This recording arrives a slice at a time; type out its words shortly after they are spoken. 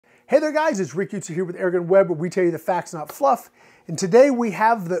Hey there guys, it's Rick Utzer here with AirgunWeb, where we tell you the facts, not fluff. And today we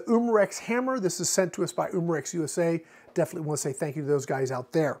have the Umarex Hammer. This is sent to us by Umarex USA. Definitely want to say thank you to those guys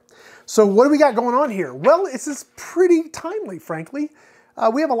out there. So what do we got going on here? Well, it's just pretty timely, frankly.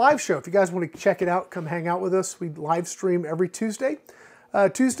 We have a live show. If you guys want to check it out, come hang out with us. We live stream every Tuesday.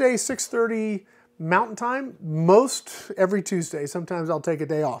 Tuesday, 6:30 Mountain Time. Most every Tuesday. Sometimes I'll take a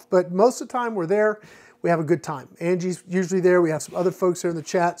day off. But most of the time we're there. We have a good time. Angie's usually there. We have some other folks there in the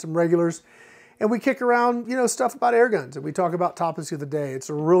chat, some regulars. And we kick around, you know, stuff about air guns. And we talk about topics of the day. It's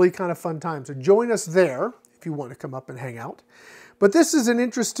a really kind of fun time. So join us there if you want to come up and hang out. But this is an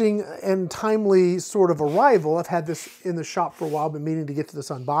interesting and timely sort of arrival. I've had this in the shop for a while. Been meaning to get to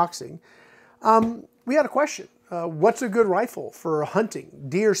this unboxing. We had a question. What's a good rifle for hunting?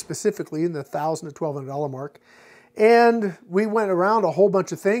 Deer specifically in the $1,000 to $1,200 mark. And we went around a whole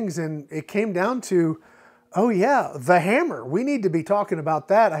bunch of things and it came down to, oh yeah, the hammer. We need to be talking about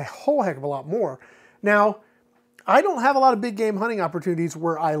that a whole heck of a lot more. Now, I don't have a lot of big game hunting opportunities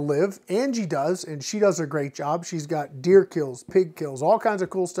where I live. Angie does, and she does a great job. She's got deer kills, pig kills, all kinds of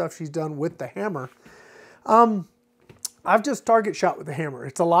cool stuff she's done with the hammer. I've just target shot with the hammer.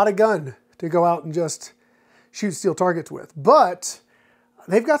 It's a lot of gun to go out and just shoot steel targets with, but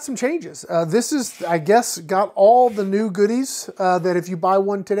they've got some changes. This is, I guess, got all the new goodies that if you buy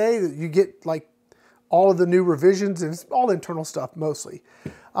one today, you get like all of the new revisions, and it's all internal stuff mostly.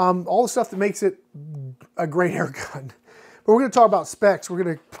 All the stuff that makes it a great air gun. But we're gonna talk about specs. We're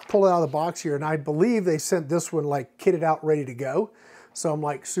gonna pull it out of the box here, and I believe they sent this one like kitted out, ready to go. So I'm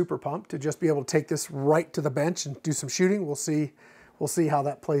like super pumped to just be able to take this right to the bench and do some shooting. We'll see how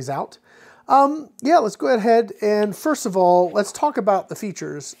that plays out. Yeah, let's go ahead and first of all, let's talk about the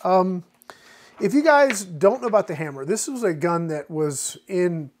features. If you guys don't know about the hammer, this was a gun that was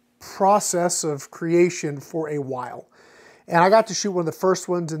in process of creation for a while. And I got to shoot one of the first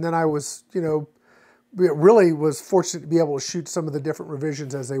ones, and then I was, you know, really was fortunate to be able to shoot some of the different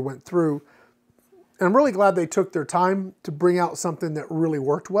revisions as they went through. And I'm really glad they took their time to bring out something that really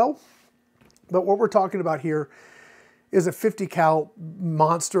worked well. But what we're talking about here is a 50 cal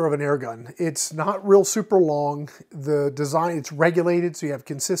monster of an air gun. It's not real super long. The design, it's regulated, so you have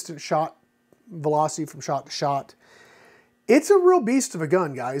consistent shot velocity from shot to shot. It's a real beast of a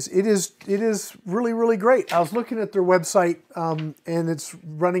gun, guys. It is really, really great. I was looking at their website, and it's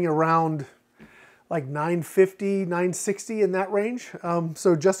running around like $950, $960 in that range.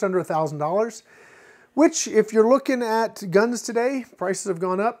 So just under $1,000, which if you're looking at guns today, prices have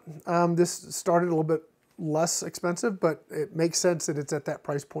gone up. This started a little bit less expensive, but it makes sense that it's at that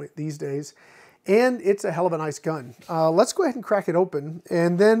price point these days. And it's a hell of a nice gun. Let's go ahead and crack it open,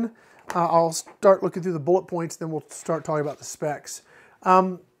 and then I'll start looking through the bullet points, then we'll start talking about the specs.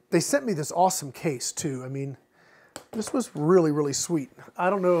 They sent me this awesome case too. I mean, this was really, really sweet. I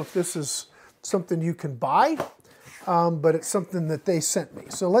don't know if this is something you can buy, but it's something that they sent me.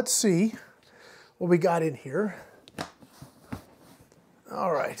 So let's see what we got in here.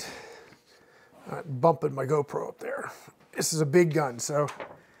 All right. Bumping my GoPro up there. This is a big gun, so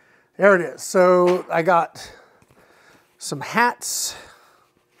there it is. So I got some hats.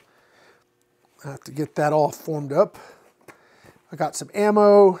 I have to get that all formed up. I got some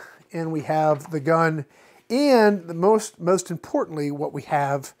ammo, and we have the gun, and the most importantly, what we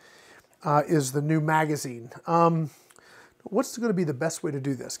have is the new magazine. What's going to be the best way to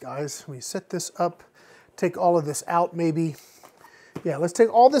do this, guys? Let me set this up, take all of this out maybe. Yeah, let's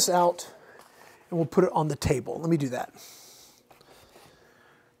take all this out, and we'll put it on the table. Let me do that.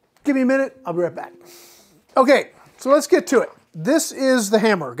 Give me a minute, I'll be right back. Okay, so let's get to it. This is the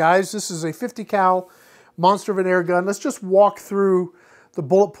hammer, guys. This is a 50 cal monster of an air gun. Let's just walk through the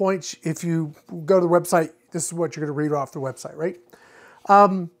bullet points. If you go to the website, this is what you're going to read off the website, right?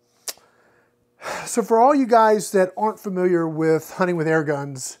 So for all you guys that aren't familiar with hunting with air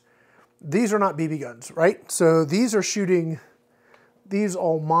guns, these are not BB guns, right? So these are shooting these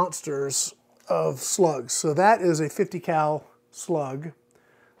all monsters of slugs. So that is a 50 cal slug.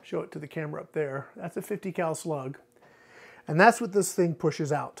 Show it to the camera up there. That's a 50 cal slug. And that's what this thing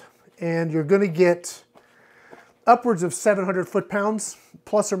pushes out. And you're going to get upwards of 700 foot-pounds,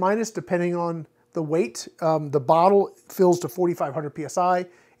 plus or minus, depending on the weight. The bottle fills to 4,500 PSI.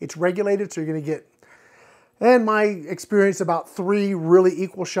 It's regulated, so you're going to get, in my experience, about 3 really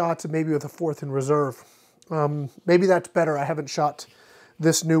equal shots, and maybe with a 4th in reserve. Maybe that's better. I haven't shot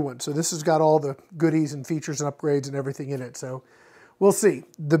this new one. So this has got all the goodies and features and upgrades and everything in it. So we'll see.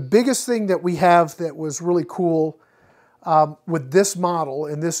 The biggest thing that we have that was really cool with this model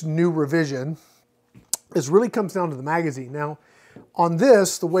and this new revision is really comes down to the magazine. Now, on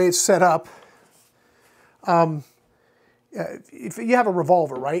this, the way it's set up, if you have a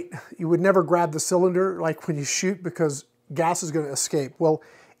revolver, right, you would never grab the cylinder like when you shoot because gas is going to escape. Well,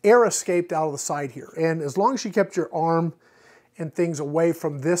 air escaped out of the side here. And as long as you kept your arm and things away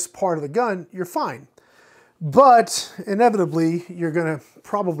from this part of the gun, you're fine. But inevitably, you're going to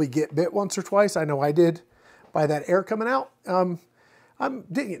probably get bit once or twice. I know I did by that air coming out.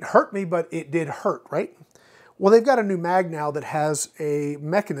 Didn't hurt me, but it did hurt, right? Well, they've got a new mag now that has a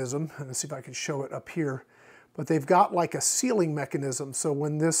mechanism. Let's see if I can show it up here. But they've got like a sealing mechanism. So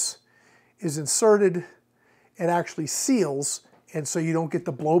when this is inserted, it actually seals, and so you don't get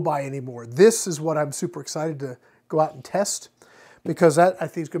the blow-by anymore. This is what I'm super excited to go out and test, because that I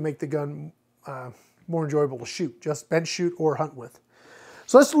think is going to make the gun more enjoyable to shoot, just bench shoot or hunt with.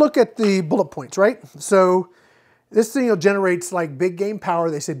 So let's look at the bullet points, right? So this thing generates like big game power.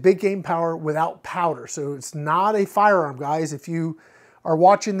 They say big game power without powder. So it's not a firearm, guys. If you are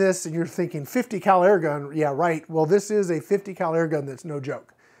watching this and you're thinking 50 cal air gun, yeah, right. Well, this is a 50 cal air gun that's no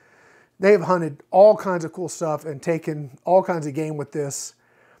joke. They have hunted all kinds of cool stuff and taken all kinds of game with this.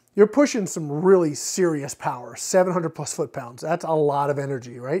 You're pushing some really serious power, 700 plus foot-pounds. That's a lot of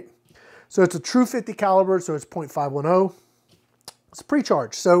energy, right? So it's a true 50 caliber, so it's .510. It's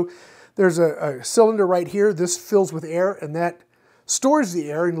pre-charged. So there's a cylinder right here. This fills with air, and that stores the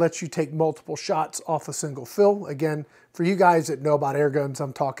air and lets you take multiple shots off a single fill. Again, for you guys that know about air guns,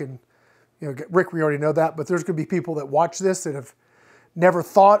 I'm talking, you know, Rick, we already know that, but there's going to be people that watch this that have never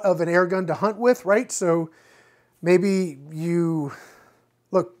thought of an air gun to hunt with, right? So maybe you,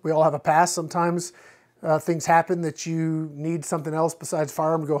 look, we all have a past. Sometimes things happen that you need something else besides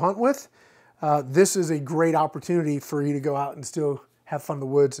firearm to go hunt with. This is a great opportunity for you to go out and still have fun in the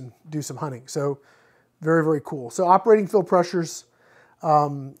woods and do some hunting. So very, very cool. So operating fill pressures,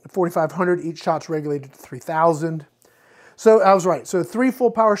 4,500. Each shot's regulated to 3,000. So I was right. So 3 full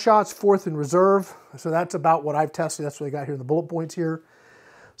power shots, 4th in reserve. So that's about what I've tested. That's what I got here in the bullet points here.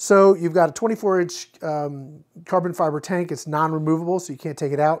 So you've got a 24-inch carbon fiber tank. It's non-removable, so you can't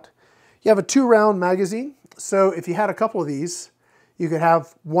take it out. You have a 2-round magazine. So if you had a couple of these, you could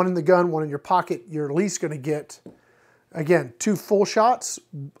have one in the gun, one in your pocket. You're at least going to get, again, 2 full shots,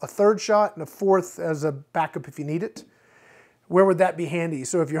 a 3rd shot, and a 4th as a backup if you need it. Where would that be handy?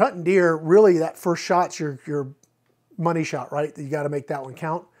 So if you're hunting deer, really that first shot's your money shot, right? You got to make that one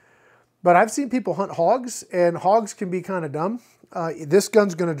count. But I've seen people hunt hogs, and hogs can be kind of dumb. This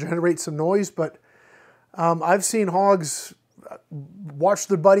gun's going to generate some noise, but I've seen hogs watch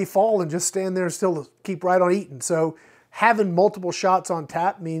their buddy fall and just stand there and still keep right on eating. So having multiple shots on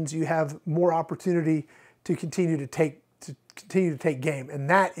tap means you have more opportunity to continue to take game, and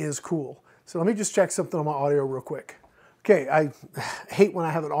that is cool. So let me just check something on my audio real quick. Okay, I hate when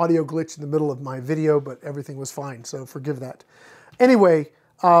I have an audio glitch in the middle of my video, but everything was fine, so forgive that. Anyway,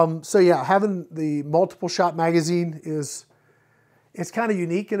 so yeah, having the multiple shot magazine it's kind of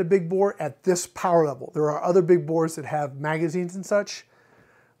unique in a big bore at this power level. There are other big bores that have magazines and such,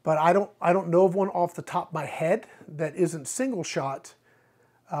 but I don't know of one off the top of my head that isn't single shot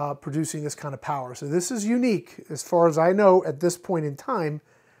producing this kind of power. So this is unique as far as I know at this point in time.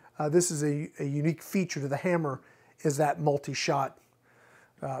 This is a unique feature to the Hammer, is that multi-shot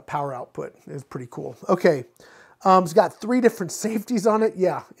power output. It's pretty cool. Okay, it's got 3 different safeties on it.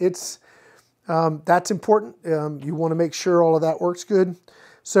 Yeah, that's important. You want to make sure all of that works good.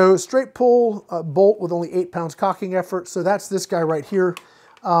 So straight pull bolt with only 8 pounds cocking effort. So that's this guy right here.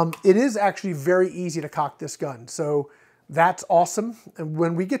 It is actually very easy to cock this gun. So that's awesome. And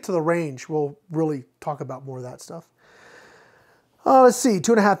when we get to the range, we'll really talk about more of that stuff. Let's see,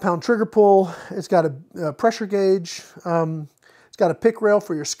 2.5 pound trigger pull. It's got a pressure gauge. It's got a pick rail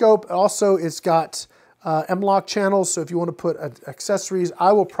for your scope. Also, it's got M-LOK channels. So if you want to put accessories,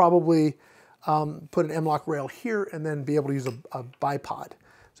 I will probably put an M-LOK rail here and then be able to use a bipod.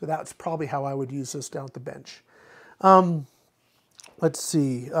 So that's probably how I would use this down at the bench. Let's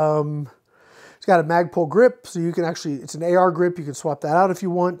see. It's got a mag pull grip, so you can actually, it's an AR grip. You can swap that out if you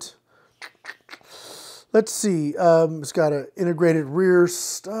want. Let's see. It's got an integrated rear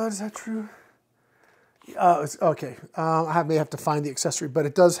stud. Is that true? Okay. I may have to find the accessory, but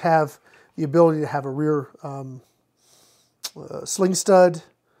it does have the ability to have a rear sling stud.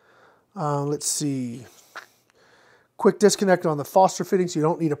 Let's see. Quick disconnect on the Foster fitting, so you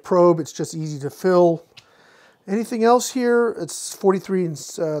don't need a probe. It's just easy to fill. Anything else here? It's 43 and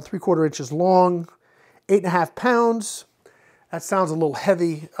 3/4 inches long, 8.5 pounds. That sounds a little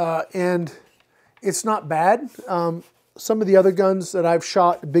heavy, and it's not bad. Some of the other guns that I've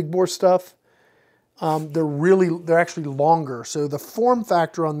shot, big bore stuff, they're actually longer. So the form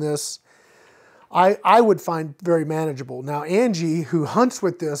factor on this, I would find very manageable. Now Angie, who hunts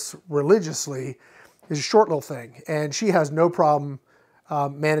with this religiously, is a short little thing, and she has no problem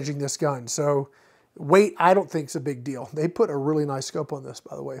managing this gun. So weight, I don't think is a big deal. They put a really nice scope on this,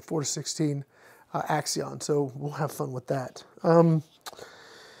 by the way, 4-16 Axion. So we'll have fun with that.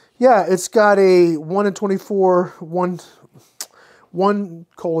 Yeah, it's got a 1-24,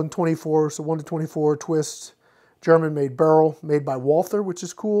 1:24, so 1-24 twist, German-made barrel, made by Walther, which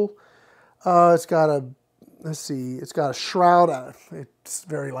is cool. It's got a, let's see, it's got a shroud. It's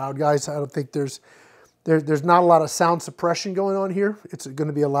very loud, guys. I don't think there's not a lot of sound suppression going on here. It's going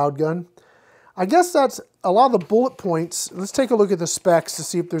to be a loud gun. I guess that's a lot of the bullet points. Let's take a look at the specs to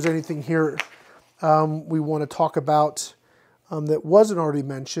see if there's anything here we want to talk about that wasn't already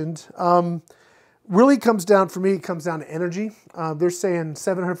mentioned. Really comes down, for me, it comes down to energy. They're saying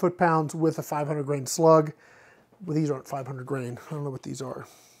 700 foot-pounds with a 500 grain slug. Well, these aren't 500 grain. I don't know what these are.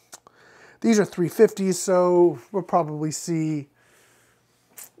 These are 350s, so we'll probably see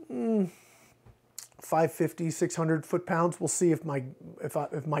 550, 600 foot-pounds. We'll see if my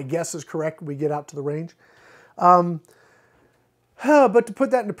guess is correct when we get out to the range. But to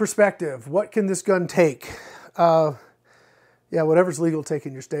put that into perspective, what can this gun take? Yeah, whatever's legal to take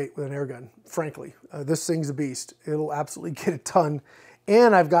in your state with an air gun, frankly. This thing's a beast. It'll absolutely get it done.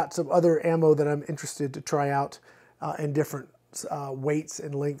 And I've got some other ammo that I'm interested to try out in different weights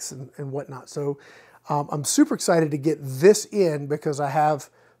and lengths and whatnot. So I'm super excited to get this in because I have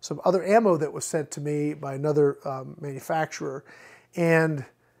some other ammo that was sent to me by another manufacturer, and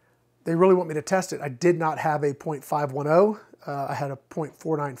they really want me to test it. I did not have a .510. I had a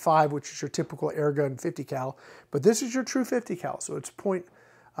 .495, which is your typical airgun 50 cal, but this is your true 50 cal, so it's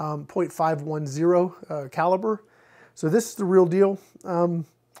 .510 caliber. So this is the real deal.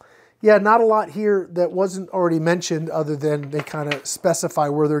 Yeah, not a lot here that wasn't already mentioned other than they kind of specify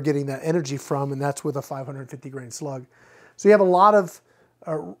where they're getting that energy from, and that's with a 550 grain slug. So you have a lot of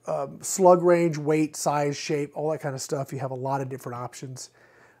slug range, weight, size, shape, all that kind of stuff. You have a lot of different options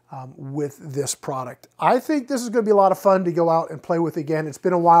with this product. I think this is going to be a lot of fun to go out and play with again. It's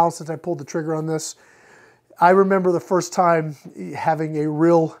been a while since I pulled the trigger on this. I remember the first time having a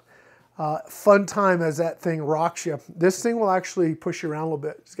real fun time as that thing rocks you. This thing will actually push you around a little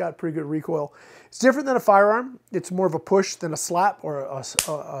bit. It's got pretty good recoil. It's different than a firearm. It's more of a push than a slap or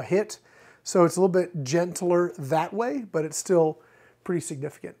a hit. So it's a little bit gentler that way, but it's still pretty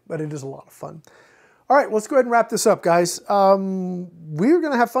significant. But it is a lot of fun. All right, let's go ahead and wrap this up, guys. We're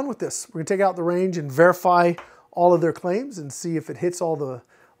going to have fun with this. We're going to take out the range and verify all of their claims and see if it hits all the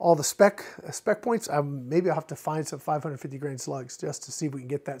spec points. Maybe I'll have to find some 550 grain slugs just to see if we can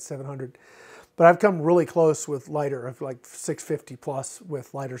get that 700. But I've come really close with lighter, of like 650 plus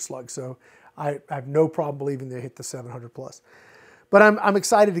with lighter slugs. So I have no problem believing they hit the 700 plus. But I'm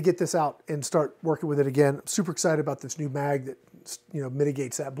excited to get this out and start working with it again. I'm super excited about this new mag that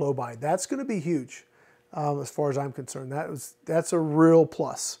mitigates that blow by. That's going to be huge as far as I'm concerned. That's a real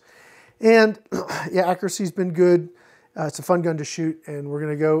plus. And yeah, accuracy's been good. It's a fun gun to shoot, and we're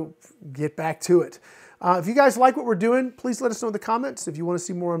going to go get back to it. If you guys like what we're doing, please let us know in the comments. If you want to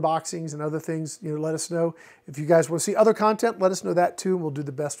see more unboxings and other things, let us know. If you guys want to see other content, let us know that too, and we'll do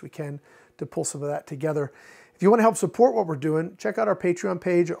the best we can to pull some of that together. If you want to help support what we're doing, check out our Patreon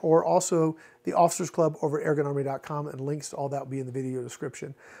page or also the Officers Club over at AirgunArmy.com, and links to all that will be in the video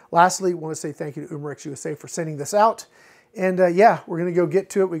description. Lastly, I want to say thank you to Umarex USA for sending this out. And yeah, we're going to go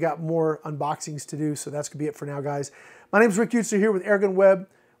get to it. We got more unboxings to do, so that's going to be it for now, guys. My name is Rick Utzer here with AirgunWeb,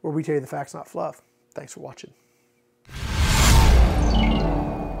 where we tell you the facts, not fluff. Thanks for watching.